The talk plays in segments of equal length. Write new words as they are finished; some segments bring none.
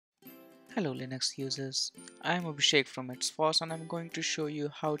Hello Linux users, I am Abhishek from It's and I'm going to show you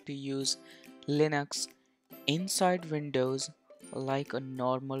how to use Linux inside Windows like a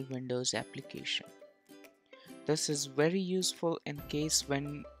normal Windows application. This is very useful in case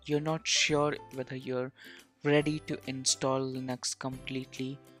when you're not sure whether you're ready to install Linux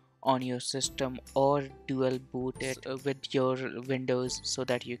completely on your system or dual boot it with your Windows so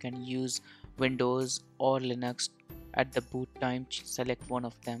that you can use Windows or Linux at the boot time. Select one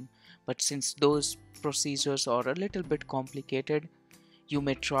of them, but since those procedures are a little bit complicated, you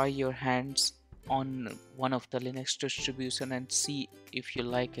may try your hands on one of the Linux distribution and see if you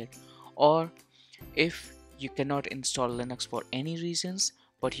like it. Or if you cannot install Linux for any reasons,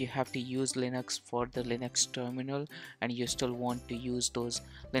 but you have to use Linux for the Linux terminal and you still want to use those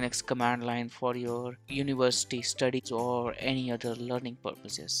Linux command line for your university studies or any other learning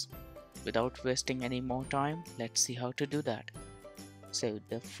purposes. Without wasting any more time, let's see how to do that. So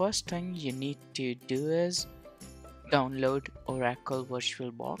the first thing you need to do is download Oracle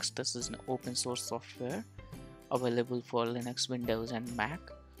VirtualBox. This is an open source software available for Linux, Windows and Mac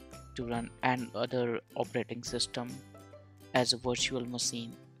to run and other operating system as a virtual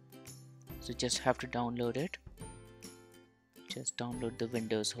machine. So just have to download it. Just download the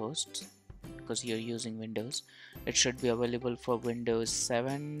Windows hosts because you're using Windows. It should be available for Windows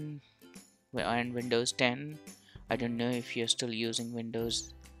 7 and Windows 10. I don't know if you're still using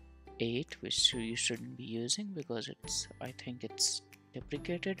Windows 8, which you shouldn't be using because I think it's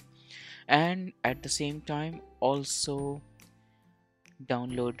deprecated. And at the same time also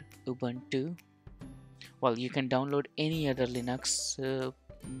download Ubuntu. Well, you can download any other Linux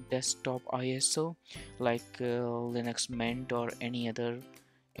desktop ISO like Linux Mint or any other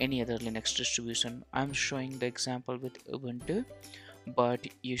Linux distribution. I'm showing the example with Ubuntu, but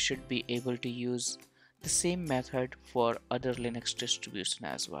you should be able to use the same method for other Linux distribution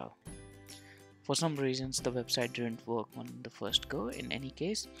as well. For some reasons the website didn't work on the first go. In any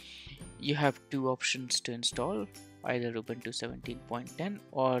case, you have two options to install, either Ubuntu 17.10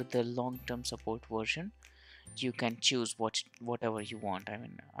 or the long-term support version. You can choose whatever you want. I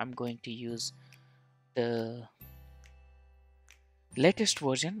mean, I'm going to use the latest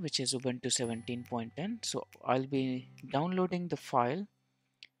version, which is Ubuntu 17.10. So I'll be downloading the file,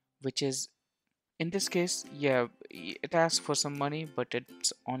 which is in this case, yeah, it asks for some money, but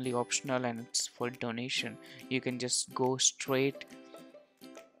it's only optional and it's for donation. You can just go straight,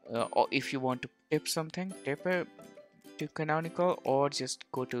 or if you want to tip something, tip it to Canonical, or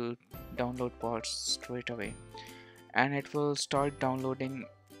just go to download parts straight away, and it will start downloading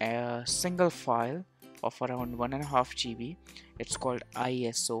a single file of around 1.5 GB. It's called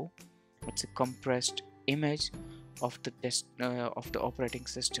ISO. It's a compressed image of the operating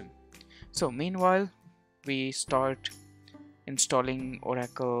system. So meanwhile, we start installing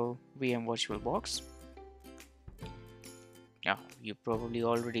Oracle VM VirtualBox. Yeah, you probably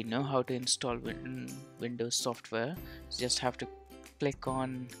already know how to install Windows software. So just have to click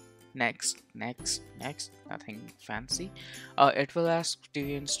on next, next, next, nothing fancy. It will ask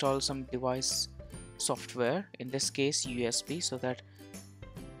to install some device software, in this case USB, so that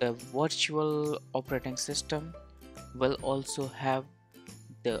the virtual operating system will also have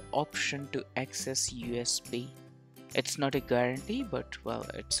the option to access USB. It's not a guarantee, but well,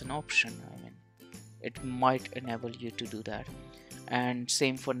 it's an option. I mean, it might enable you to do that. And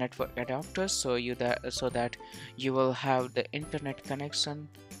same for network adapters, so that you will have the internet connection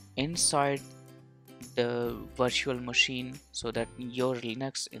inside the virtual machine, so that your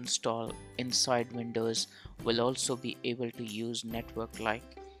Linux install inside Windows will also be able to use network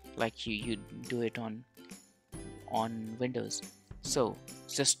like you do it on Windows. So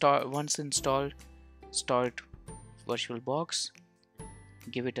just start, once installed, start VirtualBox,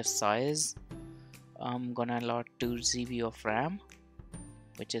 give it a size. I'm gonna allot 2 GB of RAM,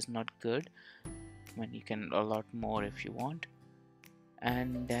 which is not good. I mean, you can allot more if you want.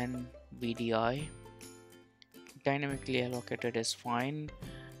 And then VDI, dynamically allocated is fine.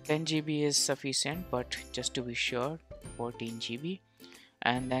 10 GB is sufficient, but just to be sure, 14 GB.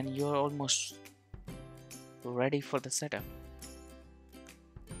 And then you're almost ready for the setup.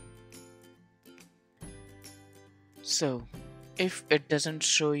 So if it doesn't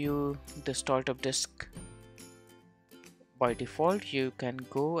show you the startup disk by default, you can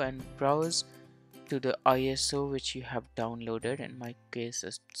go and browse to the ISO which you have downloaded. In my case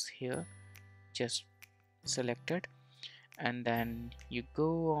it's here, just select it, and then you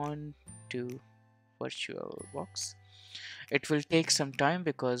go on to VirtualBox. It will take some time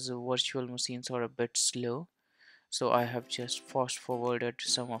because virtual machines are a bit slow, so I have just fast forwarded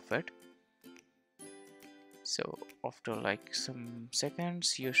some of it. So after like some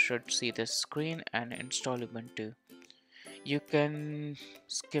seconds, you should see this screen and install Ubuntu. You can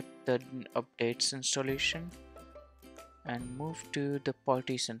skip the updates installation and move to the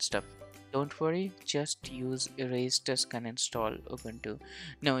partition stuff. Don't worry, just use erase disk and install Ubuntu.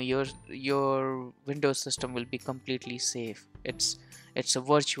 No, your Windows system will be completely safe. It's a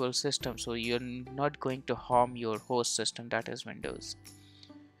virtual system, so you're not going to harm your host system, that is Windows.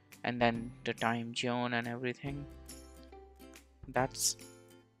 And then the time zone and everything. That's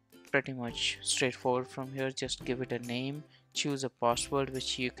pretty much straightforward from here. Just give it a name, choose a password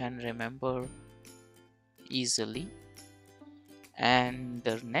which you can remember easily, and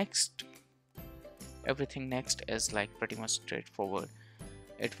the next everything next is like pretty much straightforward.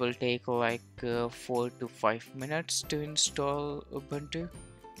 It will take like 4 to 5 minutes to install Ubuntu,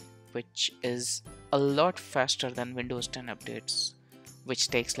 which is a lot faster than Windows 10 updates, which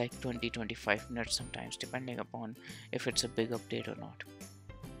takes like 20-25 minutes sometimes, depending upon if it's a big update or not.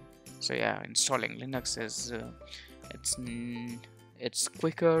 So yeah, installing Linux is it's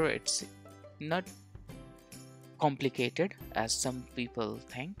quicker. It's not complicated as some people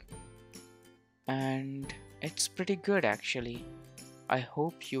think, and it's pretty good actually. I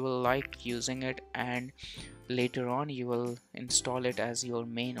hope you will like using it, and later on you will install it as your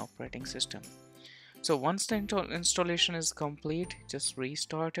main operating system. So once the installation is complete, just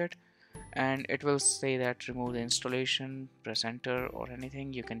restart it, and it will say that remove the installation, press enter or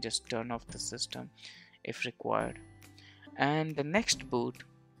anything. You can just turn off the system if required. And the next boot,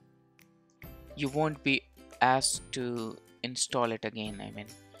 you won't be asked to install it again. I mean,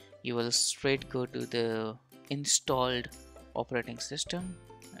 you will straight go to the installed operating system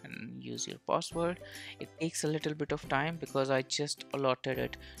and use your password. It takes a little bit of time because I just allotted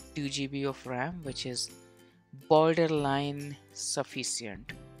it 2 GB of RAM, which is borderline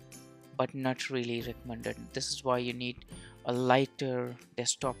sufficient but not really recommended. This is why you need a lighter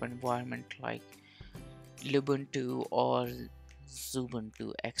desktop environment like Lubuntu or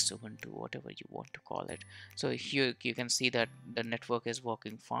Xubuntu, Xubuntu, whatever you want to call it. So here you can see that the network is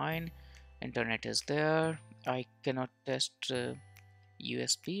working fine, internet is there. I cannot test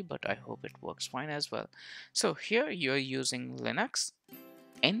USB, but I hope it works fine as well. So here you're using Linux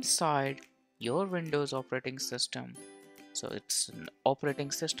inside your Windows operating system. So it's an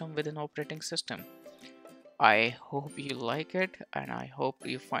operating system within operating system. I hope you like it and I hope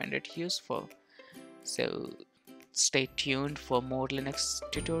you find it useful. So stay tuned for more Linux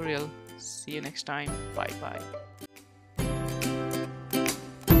tutorial. See you next time. Bye bye.